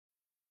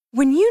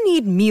When you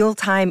need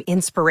mealtime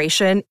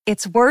inspiration,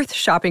 it's worth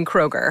shopping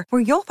Kroger,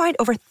 where you'll find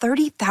over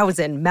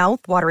 30,000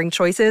 mouth-watering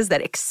choices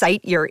that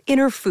excite your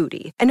inner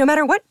foodie. And no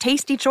matter what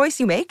tasty choice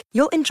you make,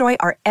 you'll enjoy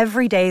our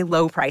everyday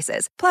low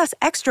prices, plus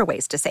extra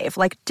ways to save,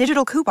 like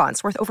digital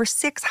coupons worth over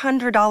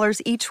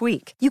 $600 each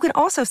week. You can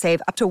also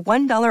save up to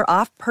 $1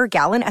 off per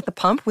gallon at the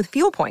pump with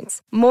fuel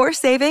points. More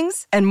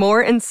savings and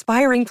more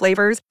inspiring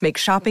flavors make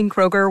shopping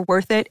Kroger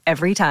worth it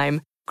every time.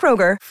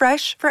 Kroger,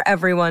 fresh for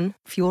everyone.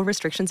 Fuel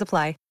restrictions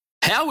apply.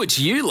 How would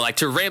you like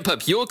to ramp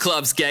up your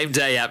club's game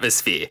day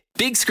atmosphere?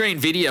 Big Screen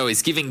Video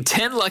is giving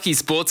 10 lucky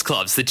sports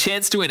clubs the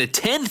chance to win a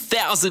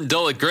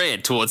 $10,000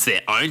 grant towards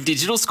their own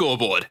digital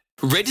scoreboard.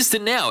 Register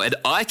now at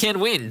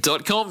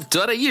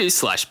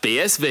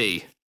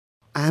iCanWin.com.au/BSV.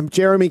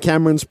 Jeremy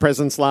Cameron's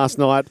presence last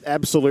night,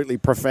 absolutely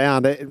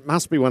profound. It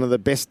must be one of the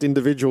best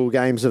individual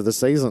games of the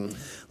season.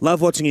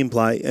 Love watching him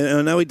play. And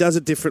I know he does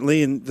it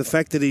differently, and the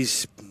fact that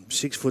he's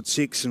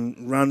 6'6"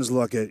 and runs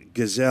like a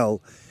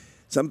gazelle.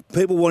 Some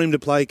people want him to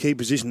play key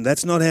position.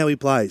 That's not how he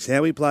plays.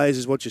 How he plays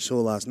is what you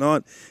saw last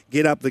night.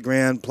 Get up the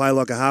ground, play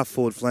like a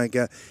half-forward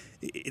flanker.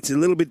 It's a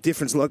little bit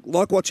different. It's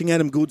like watching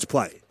Adam Goodes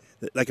play.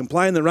 They can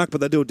play in the ruck, but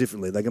they do it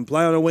differently. They can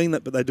play on a wing,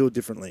 but they do it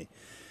differently.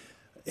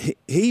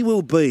 He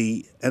will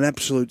be an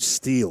absolute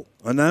steal.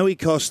 I know he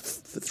cost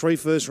 3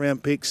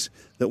 first-round picks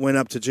that went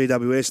up to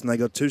GWS, and they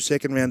got 2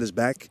 second-rounders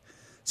back.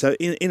 So,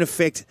 in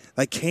effect,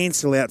 they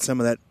cancel out some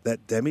of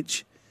that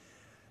damage.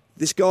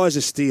 This guy's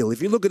a steal.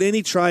 If you look at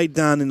any trade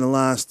done in the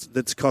last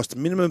that's cost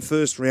minimum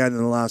first round in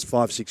the last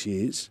 5-6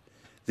 years,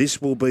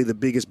 this will be the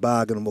biggest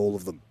bargain of all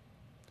of them.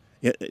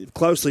 Yeah,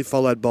 closely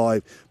followed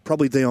by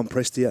probably Dion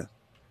Prestia,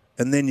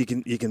 and then you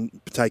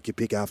can take your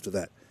pick after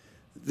that.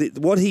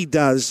 What he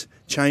does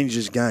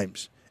changes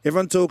games.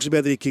 Everyone talks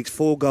about that he kicks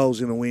 4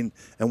 goals in a win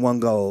and 1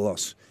 goal a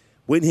loss.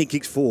 When he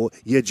kicks 4,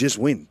 you just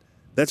win.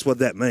 That's what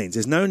that means.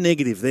 There's no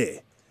negative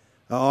there.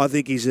 I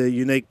think he's a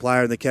unique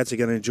player, and the Cats are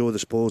going to enjoy the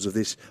spoils of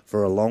this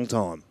for a long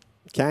time.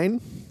 Kane?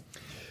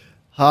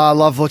 I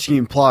love watching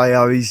him play.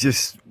 He's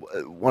just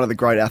one of the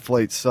great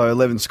athletes. So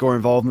 11 score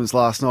involvements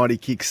last night. He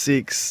kicked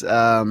 6.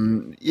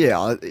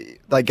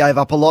 They gave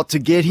up a lot to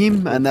get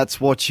him, and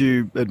that's what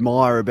you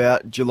admire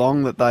about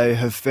Geelong, that they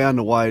have found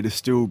a way to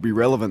still be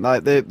relevant.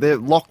 They're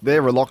locked.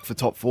 They're locked for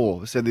top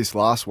 4. I said this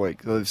last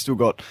week. They've still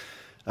got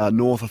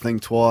North, I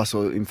think, twice,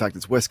 or in fact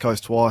it's West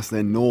Coast twice,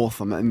 then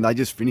North. I mean, they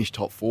just finished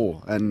top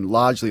 4, and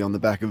largely on the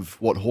back of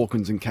what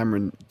Hawkins and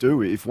Cameron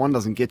do. If one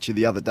doesn't get you,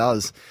 the other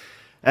does.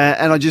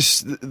 And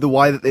the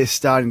way that they're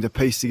starting to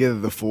piece together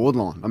the forward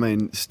line. I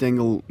mean,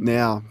 Stengel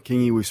now,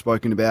 Kingy, we've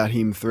spoken about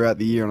him throughout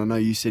the year, and I know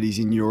you said he's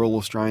in your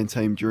All-Australian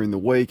team during the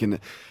week, and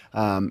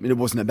it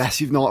wasn't a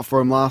massive night for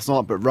him last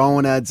night, but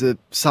Rowan adds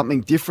something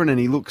different, and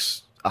he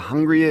looks a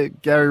hungrier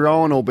Gary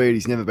Rowan, albeit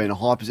he's never been a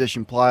high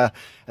possession player.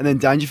 And then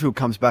Dangerfield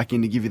comes back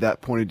in to give you that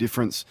point of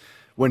difference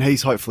when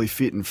he's hopefully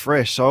fit and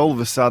fresh. So all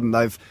of a sudden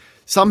they've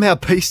somehow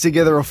pieced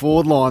together a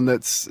forward line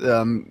that's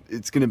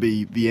it's going to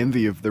be the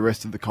envy of the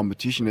rest of the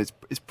competition. It's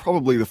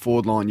probably the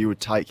forward line you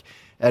would take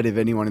out of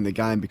anyone in the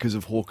game because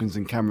of Hawkins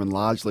and Cameron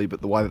largely,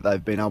 but the way that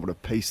they've been able to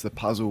piece the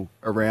puzzle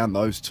around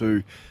those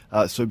two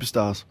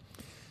superstars.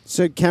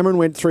 So Cameron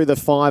went through the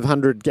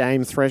 500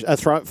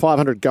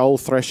 goal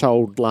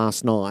threshold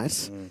last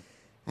night,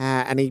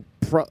 and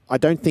I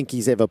don't think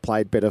he's ever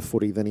played better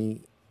footy than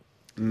he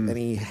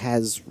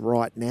has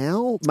right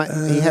now.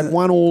 He had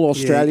one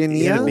All-Australian year.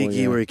 He had a big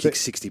year where he kicked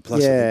 60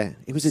 plus. Yeah,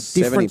 it was a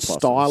different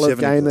style of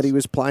game that he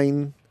was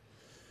playing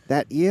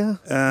that year.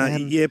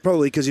 Yeah,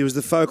 probably because he was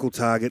the focal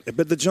target.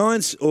 But the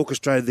Giants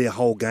orchestrated their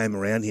whole game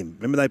around him.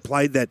 Remember, they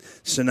played that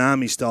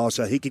tsunami style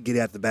so he could get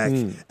out the back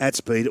at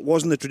speed. It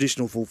wasn't a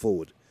traditional full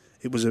forward.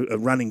 It was a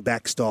running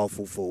back style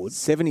full forward.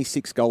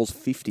 76 goals,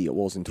 50 it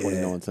was in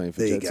 2019.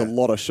 For It's a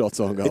lot of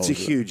shots on goal. It's a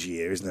huge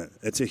year, isn't it?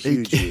 It's a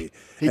huge year.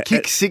 He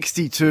kicked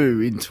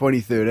 62 in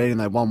 2013 and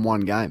they won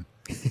 1 game.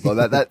 Well,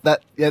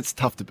 that's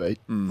tough to beat.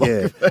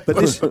 Yeah,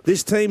 but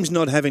this team's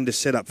not having to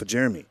set up for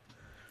Jeremy.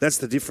 That's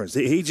the difference.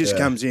 He just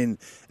comes in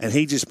and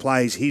he just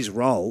plays his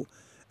role,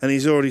 and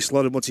he's already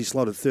slotted. What's he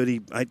slotted?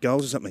 38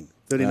 goals or something?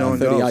 39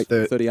 goals.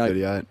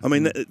 38. I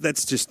mean,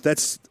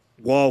 that's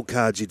wild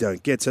cards you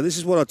don't get. So this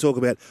is what I talk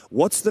about.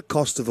 What's the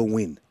cost of a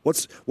win?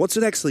 What's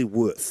it actually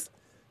worth?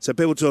 So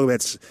people talk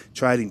about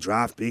trading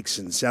draft picks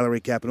and salary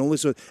cap and all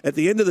this. At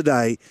the end of the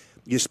day,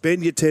 you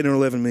spend your 10 or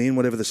 11 million,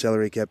 whatever the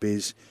salary cap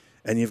is,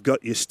 and you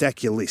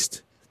stack your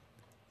list.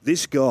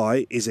 This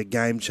guy is a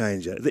game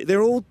changer.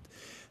 The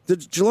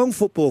Geelong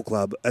Football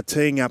Club are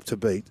teeing up to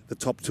beat the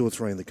top 2 or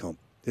 3 in the comp.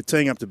 They're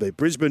teeing up to beat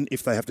Brisbane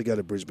if they have to go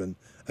to Brisbane,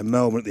 and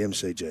Melbourne at the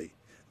MCG.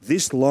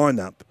 This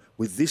lineup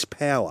with this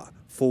power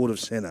forward of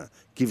centre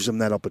gives them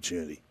that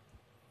opportunity.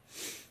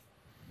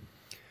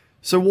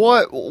 So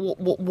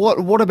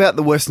what about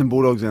the Western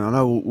Bulldogs then? I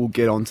know we'll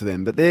get on to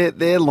them, but their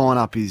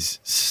lineup is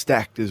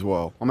stacked as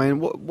well. I mean,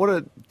 what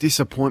a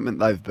disappointment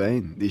they've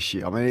been this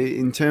year. I mean,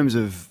 in terms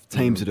of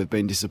teams that have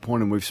been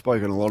disappointing, we've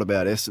spoken a lot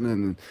about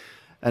Essendon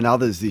and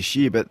others this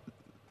year, but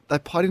they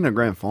played in a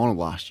grand final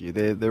last year.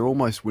 They're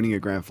almost winning a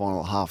grand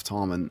final at half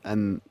time,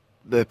 and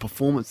their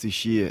performance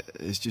this year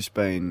has just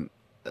been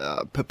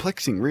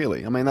perplexing,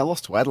 really. I mean, they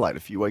lost to Adelaide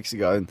a few weeks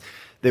ago, and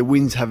their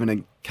wins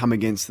haven't come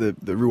against the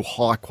real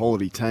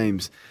high-quality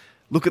teams.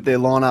 Look at their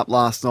lineup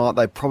last night.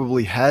 They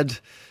probably had,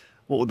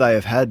 what would they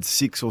have had,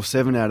 6 or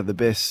 7 out of the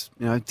best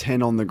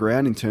 10 on the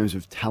ground in terms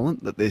of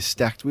talent that they're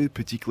stacked with,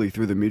 particularly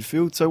through the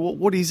midfield. So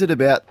what is it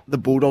about the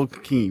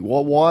Bulldog, Kingy?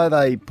 Why are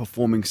they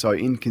performing so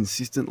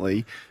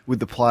inconsistently with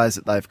the players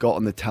that they've got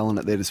and the talent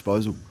at their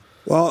disposal?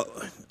 Well,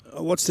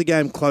 I watched the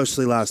game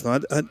closely last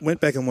night. I went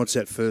back and watched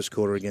that first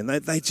quarter again.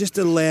 They just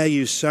allow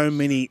you so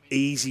many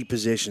easy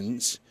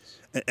possessions,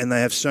 and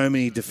they have so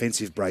many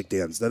defensive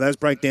breakdowns. Now, those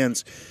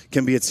breakdowns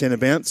can be at centre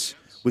bounce.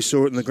 We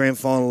saw it in the grand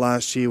final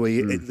last year where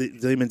the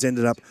Demons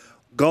ended up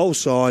goal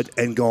side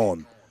and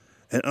gone.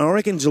 And I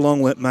reckon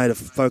Geelong made a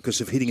focus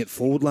of hitting it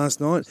forward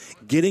last night,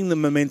 getting the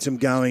momentum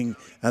going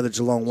the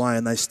Geelong way,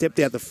 and they stepped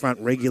out the front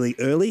regularly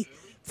early,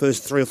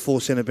 first 3 or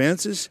 4 centre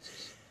bounces.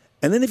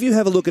 And then if you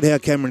have a look at how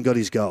Cameron got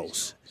his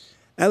goals,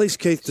 Alex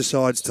Keith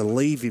decides to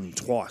leave him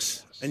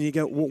twice. And you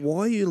go, well,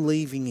 why are you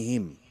leaving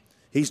him?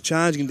 He's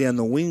charging down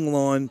the wing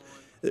line.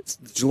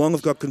 Geelong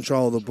have got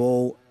control of the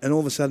ball, and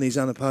all of a sudden he's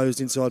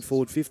unopposed inside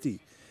forward 50.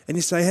 And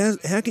you say,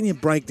 how can you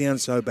break down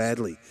so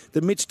badly?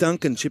 The Mitch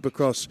Duncan chip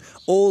across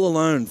all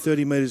alone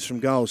 30 metres from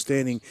goal,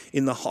 standing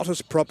in the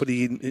hottest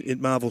property in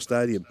Marvel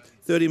Stadium,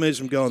 30 metres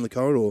from goal in the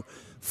corridor.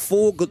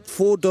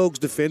 Four Dogs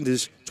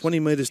defenders 20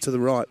 metres to the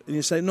right. And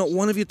you say, not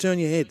one of you turn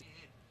your head.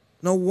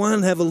 Not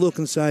one have a look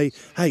and say,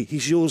 hey,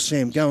 he's yours,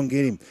 Sam, go and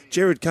get him.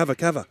 Jared,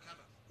 cover.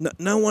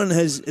 No one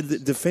has the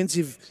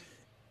defensive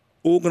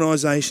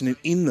organisation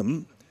in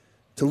them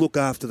to look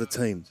after the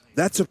team.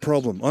 That's a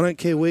problem. I don't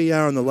care where you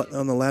are on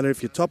the ladder.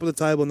 If you're top of the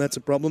table and that's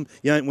a problem,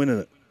 you ain't winning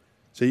it.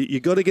 So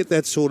you've got to get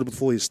that sorted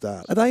before you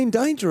start. Are they in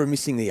danger of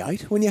missing the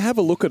 8? When you have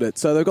a look at it,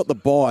 so they've got the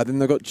bye, then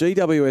they've got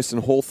GWS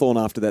and Hawthorn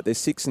after that. They're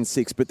 6 and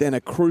 6, but then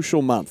a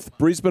crucial month.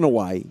 Brisbane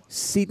away,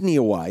 Sydney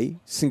away,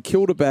 St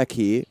Kilda back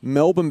here,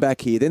 Melbourne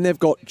back here. Then they've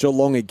got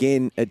Geelong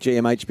again at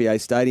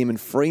GMHBA Stadium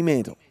and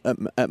Fremantle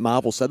at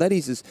Marvel. So that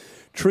is as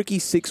tricky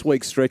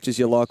 6-week stretch as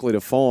you're likely to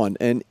find.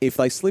 And if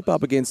they slip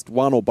up against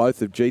one or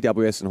both of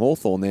GWS and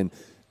Hawthorn, then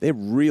they're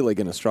really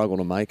going to struggle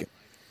to make it.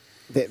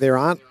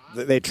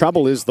 Their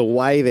trouble is the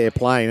way they're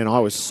playing, and I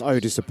was so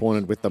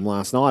disappointed with them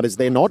last night, is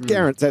they're not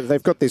guaranteed.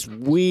 They've got this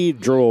weird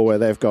draw where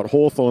they've got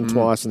Hawthorn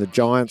twice and the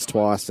Giants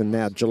twice, and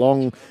now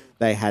Geelong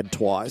they had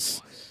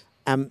twice.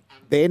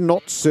 They're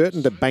not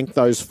certain to bank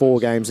those 4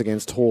 games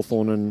against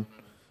Hawthorn and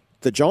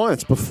the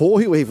Giants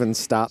before you even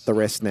start the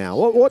rest now.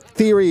 What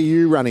theory are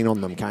you running on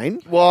them,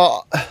 Kane?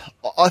 Well,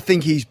 I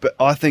think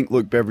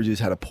Luke Beveridge has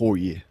had a poor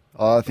year.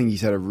 I think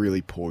he's had a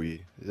really poor year.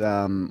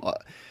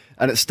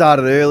 And it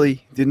started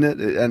early, didn't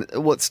it?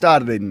 And what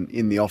started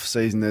in the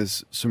off-season,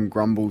 there's some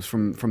grumbles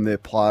from their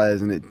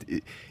players, and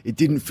it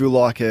didn't feel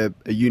like a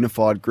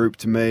unified group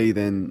to me.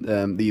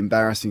 Then the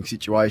embarrassing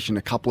situation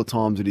a couple of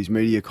times at his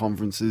media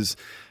conferences,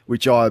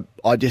 which I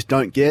just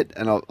don't get,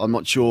 and I'm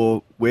not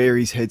sure where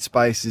his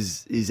headspace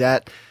is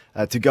at.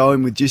 To go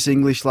in with just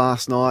English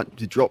last night,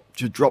 to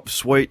drop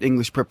Sweet.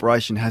 English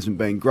preparation hasn't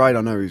been great.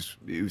 I know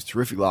he was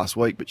terrific last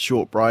week, but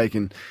short break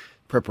and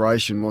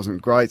preparation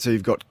wasn't great. So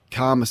you've got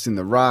Karmas in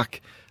the ruck.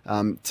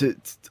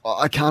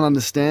 I can't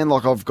understand.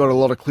 Like, I've got a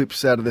lot of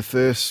clips out of the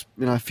first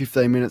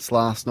 15 minutes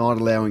last night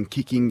allowing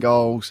kicking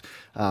goals.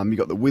 You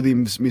got the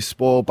Williams missed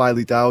ball,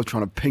 Bailey Dale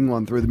trying to ping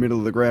one through the middle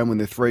of the ground when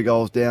they're 3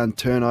 goals down,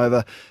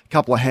 turnover. A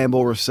couple of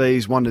handball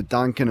receives, one to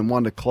Duncan and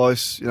one to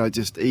Close.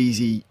 Just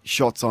easy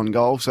shots on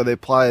goal. So their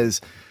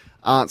players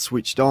aren't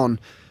switched on.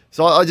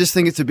 So I just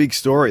think it's a big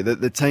story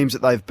that the teams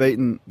that they've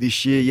beaten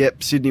this year,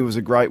 yep, Sydney was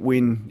a great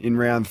win in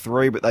round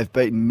 3, but they've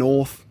beaten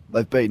North,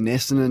 they've beaten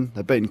Essendon,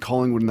 they've beaten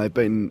Collingwood, and they've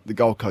beaten the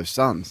Gold Coast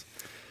Suns.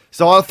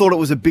 So I thought it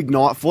was a big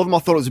night for them. I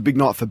thought it was a big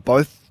night for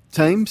both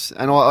teams,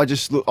 and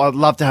I'd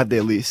love to have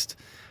their list.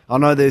 I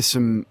know there's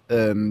some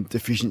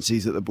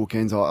deficiencies at the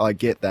bookends, I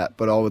get that,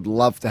 but I would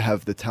love to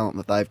have the talent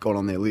that they've got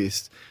on their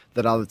list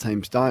that other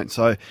teams don't.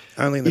 So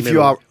only in the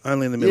middle.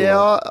 Only in the middle.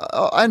 Yeah,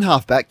 and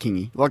half back,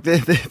 Kingy. Like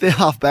their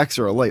half backs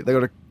are elite. They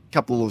got a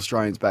couple of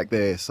Australians back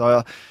there.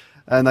 So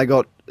and they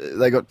got 10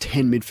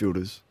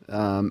 midfielders.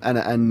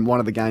 And one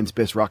of the game's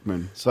best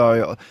ruckmen.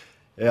 So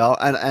yeah,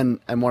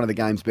 and one of the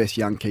game's best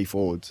young key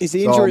forwards. Is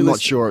the injury I'm not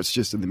list, sure it's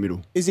just in the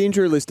middle. Is the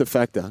injury list a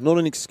factor? Not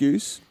an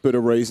excuse, but a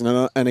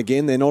reason. And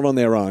again, they're not on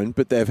their own,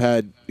 but they've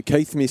had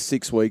Keith missed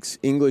 6 weeks.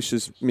 English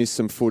has missed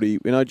some footy.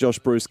 We know Josh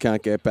Bruce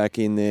can't get back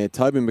in there.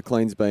 Toby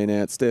McLean's been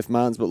out. Steph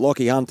Martin's, but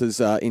Lockie Hunter's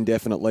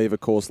indefinite leave,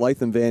 of course.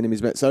 Latham Vanham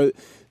is back. So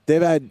they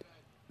haven't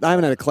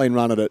had a clean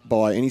run at it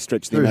by any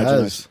stretch of the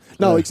imagination.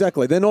 No,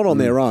 exactly. They're not on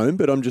their own,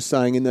 but I'm just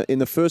saying in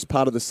the first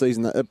part of the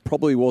season, that it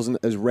probably wasn't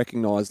as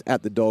recognised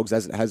at the Dogs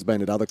as it has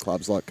been at other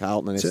clubs like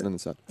Carlton and Essendon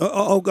and such.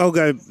 I'll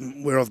go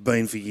where I've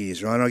been for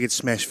years, right? I get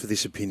smashed for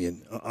this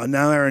opinion. I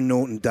know Aaron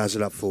Norton does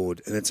it up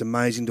forward, and it's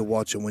amazing to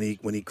watch him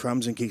when he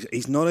crumbs and kicks.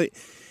 He's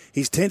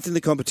 10th in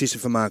the competition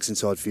for marks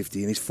inside 50,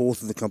 and he's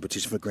 4th in the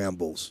competition for ground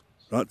balls.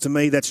 Right? To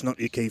me, that's not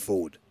your key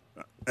forward,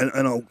 and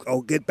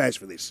I'll get bashed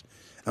for this.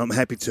 I'm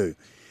happy to.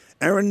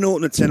 Aaron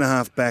Norton at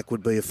centre-half back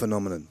would be a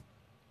phenomenon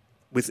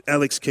with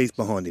Alex Keith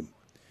behind him.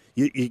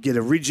 You get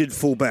a rigid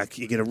full-back,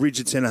 you get a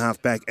rigid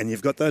centre-half back, and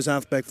you've got those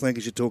half-back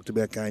flankers you talked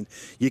about, Kane.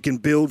 You can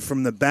build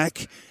from the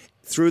back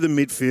through the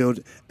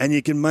midfield, and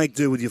you can make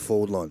do with your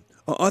forward line.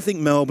 I think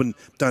Melbourne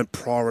don't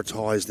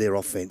prioritise their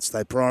offence.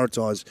 They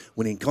prioritise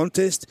winning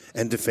contest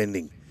and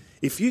defending.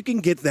 If you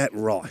can get that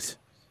right,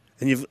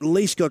 and you've at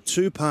least got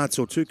two parts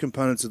or two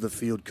components of the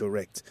field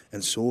correct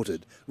and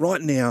sorted, right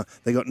now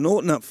they got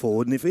Norton up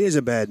forward, and if he has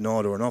a bad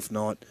night or an off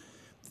night,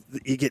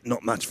 you get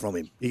not much from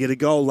him. You get a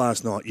goal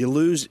last night. You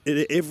lose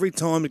every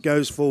time it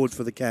goes forward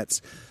for the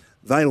Cats.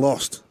 They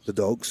lost, the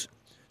Dogs.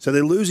 So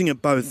they're losing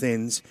at both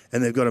ends,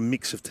 and they've got a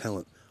mix of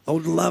talent. I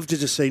would love to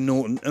just see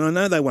Norton, and I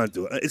know they won't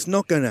do it. It's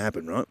not going to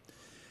happen, right?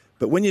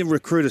 But when you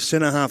recruit a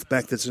centre-half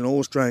back that's an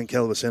All-Australian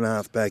calibre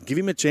centre-half back, give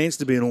him a chance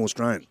to be an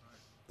All-Australian.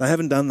 They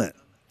haven't done that.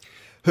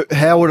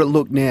 How would it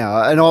look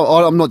now? And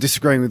I'm not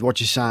disagreeing with what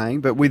you're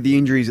saying, but with the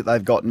injuries that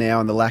they've got now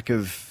and the lack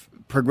of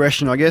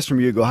progression, I guess, from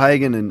Hugo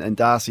Hagen and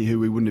Darcy, who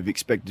we wouldn't have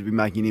expected to be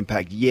making an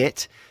impact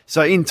yet.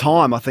 So in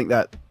time, I think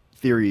that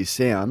theory is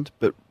sound.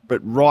 But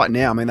right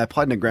now, I mean, they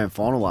played in a grand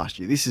final last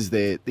year. This is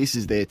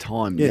their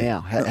time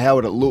now. How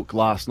would it look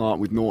last night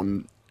with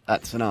Norton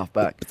at centre-half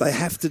back? But they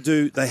have to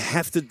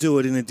do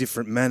it in a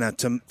different manner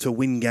to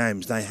win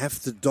games. They have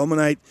to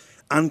dominate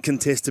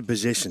uncontested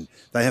possession.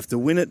 They have to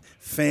win it,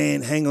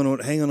 hang on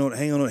it,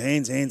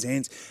 hands.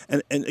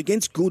 And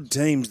against good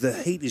teams, the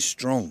heat is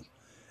strong.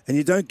 And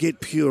you don't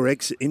get pure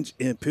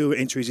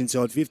entries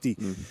inside 50.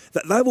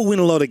 They will win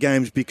a lot of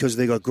games because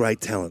they've got great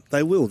talent.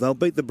 They will. They'll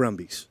beat the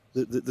Brumbies,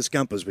 the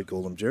Scumpers we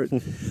call them, Jared.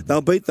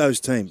 They'll beat those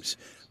teams.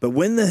 But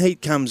when the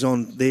heat comes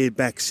on their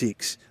back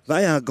six,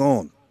 they are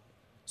gone.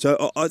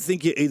 So I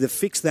think you either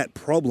fix that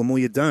problem or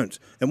you don't.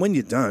 And when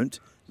you don't,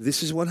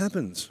 this is what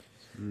happens.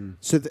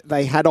 So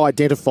they had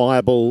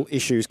identifiable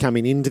issues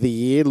coming into the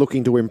year,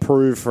 looking to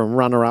improve from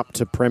runner-up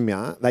to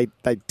premier. They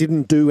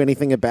didn't do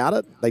anything about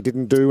it. They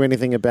didn't do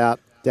anything about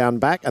down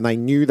back, and they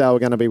knew they were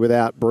going to be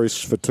without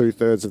Bruce for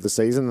 2/3 of the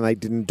season, and they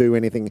didn't do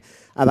anything.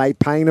 Are they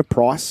paying a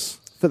price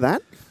for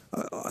that?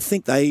 I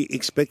think they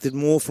expected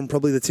more from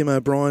probably the Tim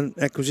O'Brien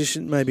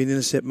acquisition, maybe an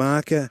intercept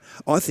marker.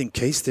 I think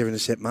Keith's their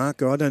intercept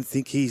marker. I don't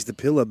think he's the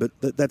pillar, but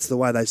that's the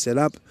way they set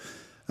up.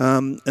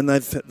 And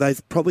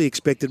they've probably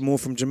expected more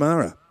from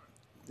Jamara.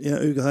 You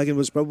know, Hugo Hagen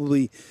was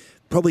probably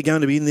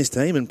going to be in this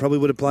team and probably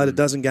would have played a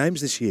dozen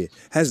games this year.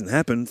 Hasn't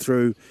happened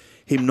through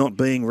him not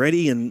being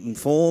ready and in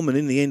form, and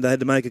in the end they had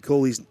to make a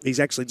call. He's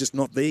actually just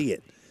not there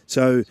yet.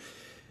 So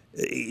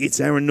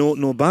it's Aaron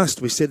Norton or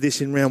bust. We said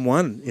this in round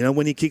one. You know,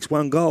 when he kicks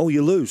one goal,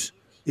 you lose.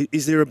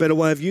 Is there a better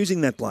way of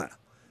using that player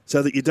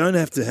so that you don't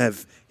have to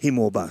have him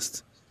or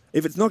bust?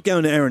 If it's not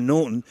going to Aaron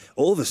Norton,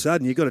 all of a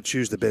sudden you've got to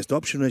choose the best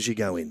option as you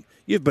go in.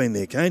 You've been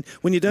there, Kane.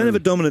 When you don't have a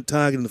dominant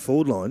target in the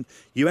forward line,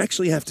 you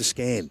actually have to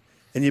scan,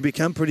 and you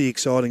become pretty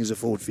exciting as a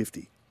forward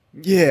 50.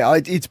 Yeah,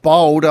 it's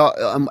bold,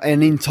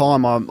 and in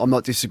time, I'm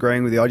not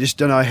disagreeing with you. I just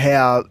don't know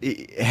how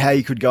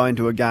you could go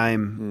into a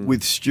game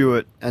with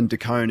Stewart and De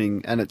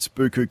Koning, and it's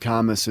Buku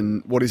Khamis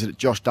and what is it,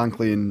 Josh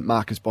Dunkley and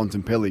Marcus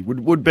Bontempelli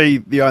would be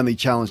the only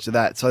challenge to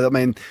that. So I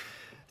mean,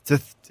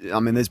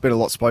 there's been a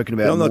lot spoken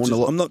about.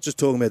 I'm not just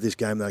talking about this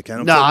game though,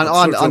 Kane. I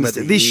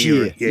understand. This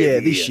year.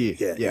 This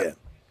year.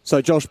 So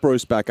Josh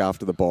Bruce back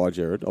after the bye,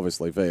 Jared.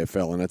 Obviously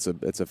VFL,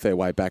 and it's a fair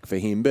way back for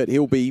him, but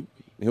he'll be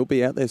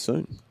out there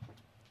soon.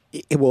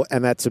 Well,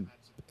 and it's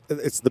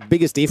the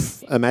biggest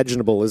if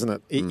imaginable, isn't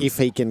it? If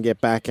he can get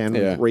back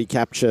and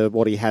recapture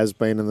what he has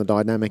been in the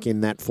dynamic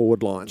in that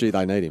forward line. Gee,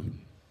 they need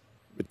him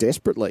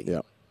desperately.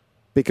 Yeah,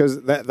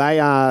 because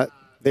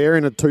they're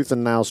in a tooth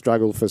and nail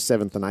struggle for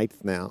 7th and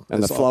 8th now,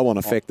 and the flow-on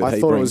effect that I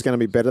thought it was going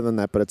to be better than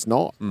that, but it's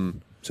not.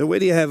 So where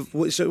do you have?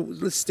 So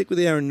let's stick with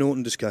the Aaron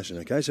Norton discussion,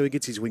 okay? So he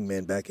gets his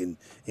wingman back in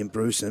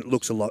Bruce, and it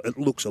looks a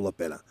lot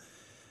better.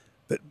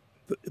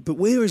 But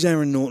where is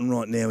Aaron Norton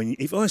right now? And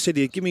if I said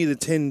to you, give me the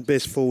 10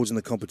 best forwards in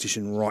the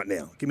competition right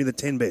now, give me the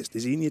 10 best.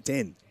 Is he in your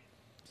 10?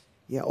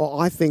 Yeah, well,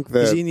 I think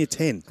is he in your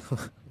 10? I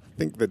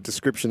think the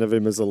description of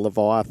him as a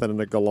Leviathan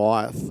and a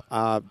Goliath,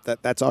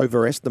 that's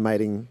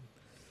overestimating.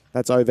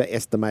 That's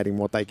overestimating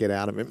what they get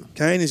out of him.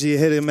 Kane, is he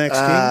ahead of Max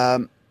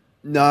King?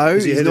 No,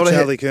 is he ahead of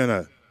Charlie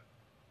Curnow?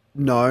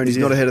 No, and he's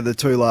not ahead of the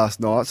 2 last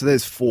night. So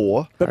there's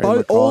 4.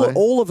 But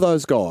all of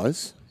those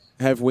guys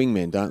have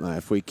wingmen, don't they?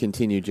 If we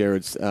continue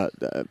Jared's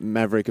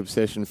Maverick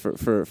obsession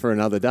for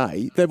another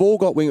day, they've all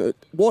got wing.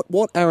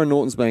 What Aaron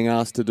Norton's being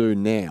asked to do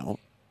now,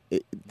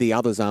 the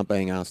others aren't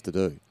being asked to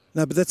do.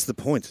 No, but that's the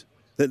point.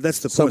 That's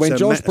the point. So when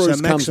Josh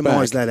Bruce comes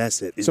back, that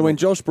asset. So when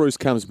Josh Bruce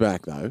comes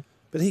back, though,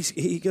 but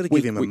he got to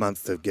give him a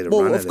month to get a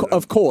run at it.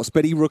 Of course,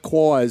 but he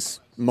requires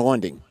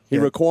minding. He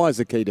requires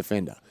a key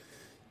defender.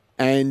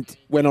 And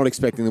we're not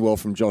expecting the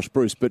world from Josh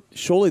Bruce, but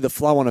surely the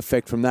flow-on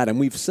effect from that, and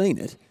we've seen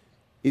it,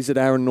 is it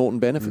Aaron Norton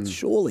benefits?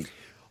 Surely.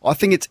 I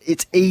think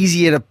it's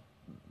easier to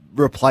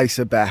replace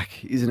a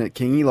back, isn't it,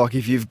 Kingy? Like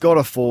if you've got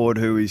a forward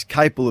who is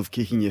capable of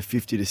kicking you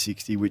 50 to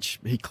 60, which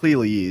he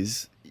clearly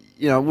is,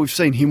 you know, we've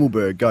seen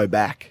Himmelberg go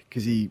back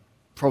because he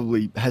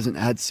probably hasn't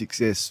had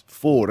success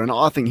forward. And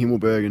I think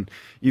Himmelberg, and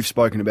you've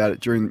spoken about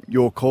it during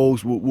your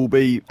calls, will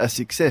be a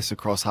success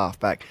across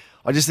half-back.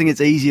 I just think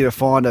it's easier to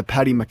find a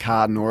Paddy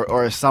McCartan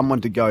or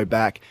someone to go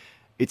back.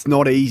 It's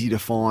not easy to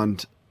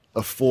find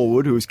a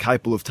forward who is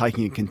capable of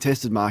taking a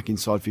contested mark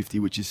inside 50,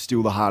 which is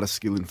still the hardest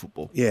skill in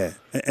football. Yeah,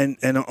 and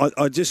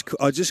I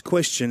just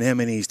question how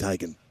many he's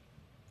taken.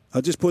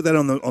 I just put that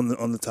on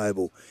the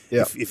table.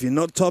 Yeah. If you're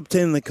not top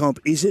 10 in the comp,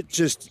 is it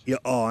just your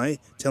eye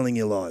telling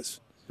you lies?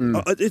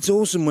 It's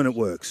awesome when it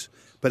works,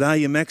 but are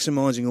you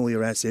maximising all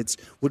your assets?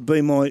 Would be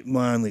my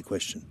only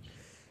question.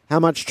 How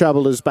much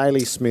trouble is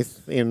Bailey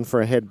Smith in for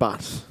a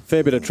headbutt?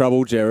 Fair bit of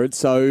trouble, Jared.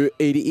 So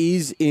it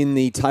is in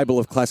the table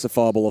of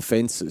classifiable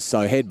offences.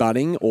 So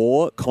headbutting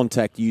or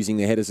contact using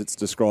the head as it's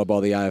described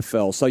by the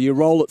AFL. So you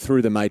roll it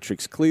through the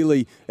matrix.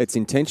 Clearly it's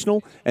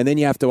intentional. And then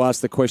you have to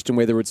ask the question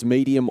whether it's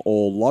medium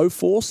or low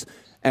force.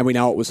 And we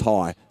know it was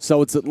high.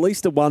 So it's at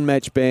least a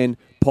one-match ban,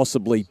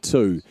 possibly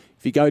two.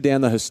 If you go down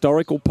the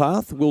historical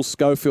path, Will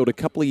Schofield a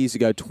couple of years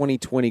ago,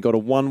 2020, got a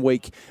 1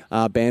 week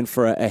ban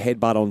for a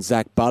headbutt on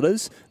Zach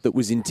Butters that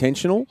was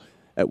intentional.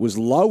 It was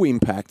low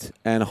impact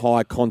and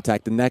high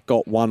contact, and that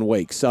got 1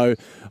 week. So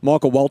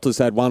Michael Walters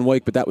had 1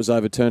 week, but that was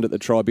overturned at the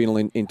tribunal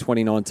in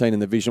 2019,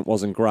 and the vision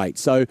wasn't great.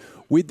 So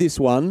with this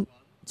one,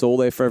 it's all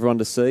there for everyone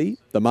to see.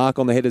 The mark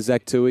on the head of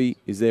Zach Tui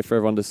is there for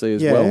everyone to see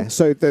as well. Yeah,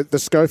 so the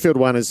Schofield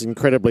one is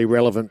incredibly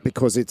relevant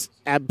because it's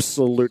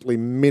absolutely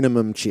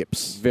minimum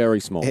chips. Very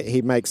small.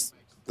 He makes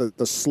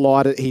the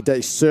slider. He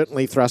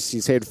certainly thrusts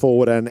his head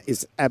forward and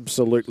is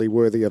absolutely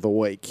worthy of a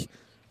week.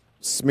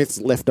 Smith's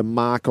left a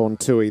mark on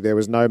Tui. There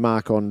was no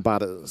mark on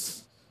Butters.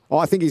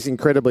 I think he's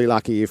incredibly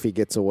lucky if he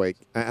gets a week,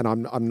 and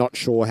I'm not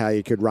sure how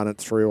you could run it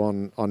through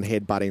on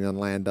headbutting and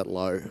land it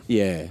low.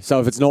 Yeah,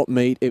 so if it's not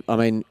meat,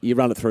 you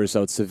run it through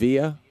so it's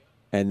severe,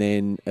 and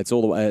then it's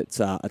all the way it's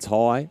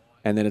high,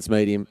 and then it's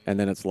medium, and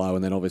then it's low,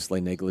 and then obviously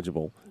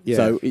negligible. Yeah.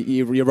 So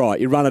you're right.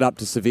 You run it up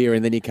to severe,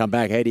 and then you come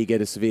back. How do you get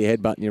a severe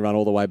headbutt and you run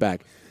all the way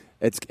back?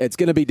 It's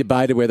going to be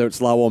debated whether it's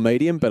low or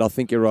medium, but I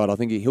think you're right. I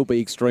think he'll be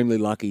extremely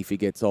lucky if he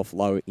gets off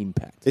low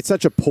impact. It's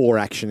such a poor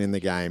action in the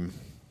game.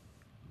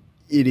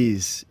 It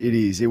is.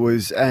 It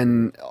was,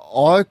 and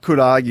I could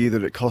argue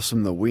that it cost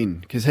him the win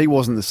because he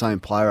wasn't the same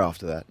player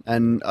after that.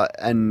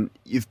 And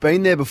you've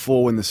been there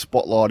before when the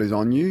spotlight is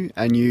on you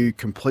and you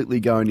completely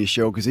go into your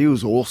shell because he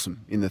was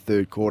awesome in the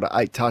third quarter.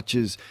 8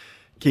 touches.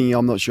 Kingy,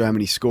 I'm not sure how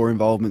many score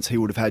involvements he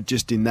would have had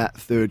just in that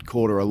third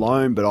quarter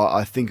alone, but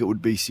I think it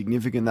would be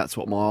significant. That's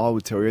what my eye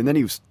would tell you. And then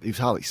he was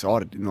hardly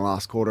sighted in the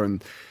last quarter,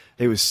 and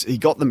he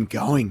got them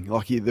going,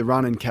 like the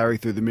run and carry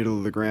through the middle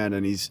of the ground.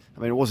 And it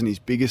wasn't his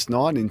biggest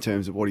night in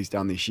terms of what he's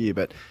done this year,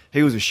 but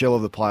he was a shell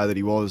of the player that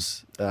he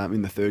was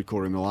in the third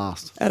quarter in the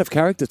last. Out of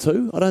character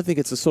too. I don't think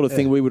it's the sort of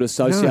thing we would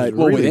associate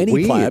with any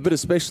weird player, but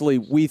especially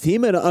with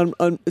him.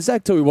 And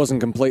Zach Tui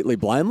wasn't completely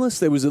blameless.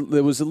 There was a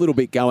little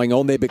bit going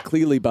on there, but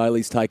clearly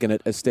Bailey's taken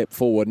it a step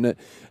forward.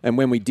 And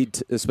when we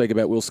did speak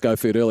about Will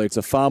Schofield earlier, it's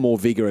a far more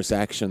vigorous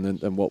action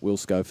than what Will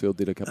Schofield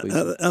did a couple of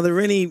years ago. Are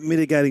there any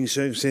mitigating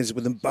circumstances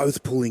with them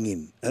both pulling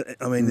in?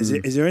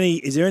 Is there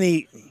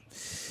any?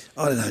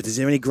 I don't know. Is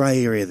there any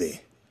grey area there?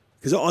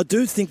 Because I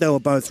do think they were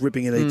both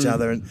ripping at each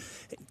other, and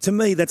to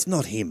me, that's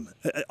not him.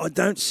 I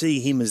don't see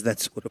him as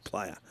that sort of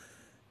player.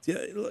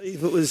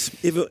 If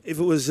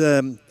it was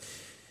a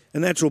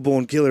natural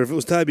born killer, if it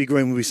was Toby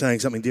Green, we'd be saying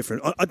something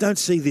different. I don't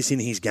see this in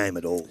his game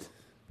at all.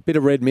 Bit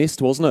of red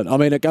mist, wasn't it? I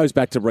mean, it goes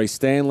back to Reece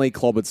Stanley,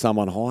 clobbered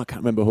someone high. I can't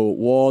remember who it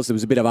was. There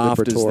was a bit of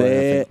afters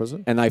there. I think, was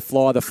it? And they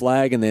fly the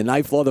flag, and then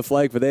they fly the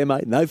flag for their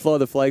mate, and they fly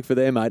the flag for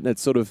their mate, and it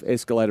sort of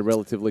escalated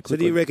relatively quickly. So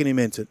do you reckon he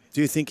meant it?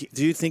 Do you think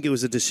it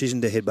was a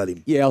decision to headbutt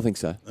him? Yeah, I think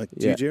so.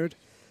 Do you, Jared?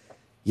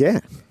 Yeah.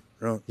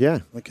 Right.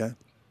 Yeah. Okay.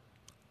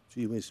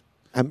 Gee whiz.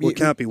 It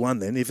can't be one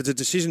then. If it's a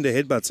decision to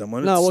headbutt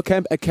someone,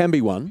 it can be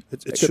one.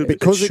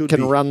 It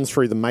can run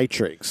through the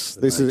matrix.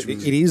 It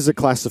is a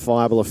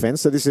classifiable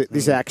offence. So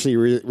this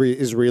actually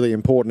is really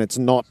important. It's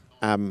not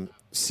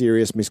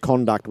serious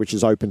misconduct, which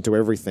is open to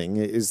everything.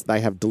 Is they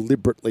have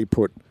deliberately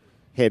put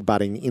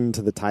headbutting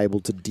into the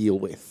table to deal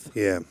with.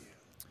 Yeah.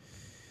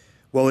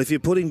 Well, if you're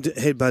putting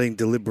headbutting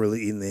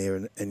deliberately in there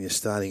and you're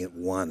starting at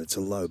 1, it's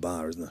a low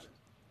bar, isn't it?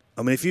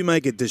 I mean, if you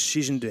make a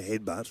decision to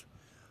headbutt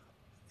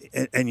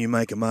and you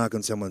make a mark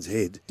on someone's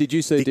head, did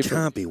you see it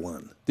differently? Can't be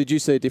 1. Did you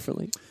see it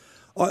differently?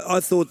 I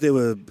thought there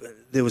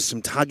was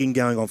some tugging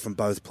going on from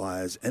both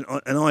players, and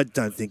I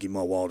don't think in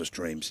my wildest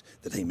dreams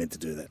that he meant to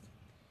do that.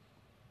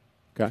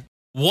 Okay.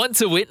 Want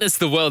to witness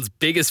the world's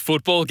biggest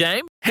football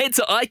game? Head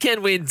to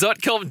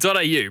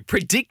iCanWin.com.au,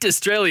 predict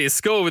Australia's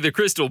score with a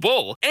crystal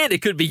ball, and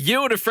it could be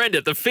you and a friend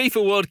at the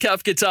FIFA World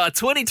Cup Qatar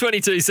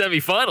 2022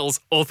 semi-finals,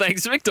 all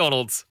thanks to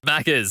McDonald's.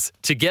 Maccas,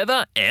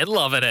 together and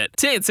loving it.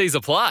 TNCs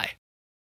apply.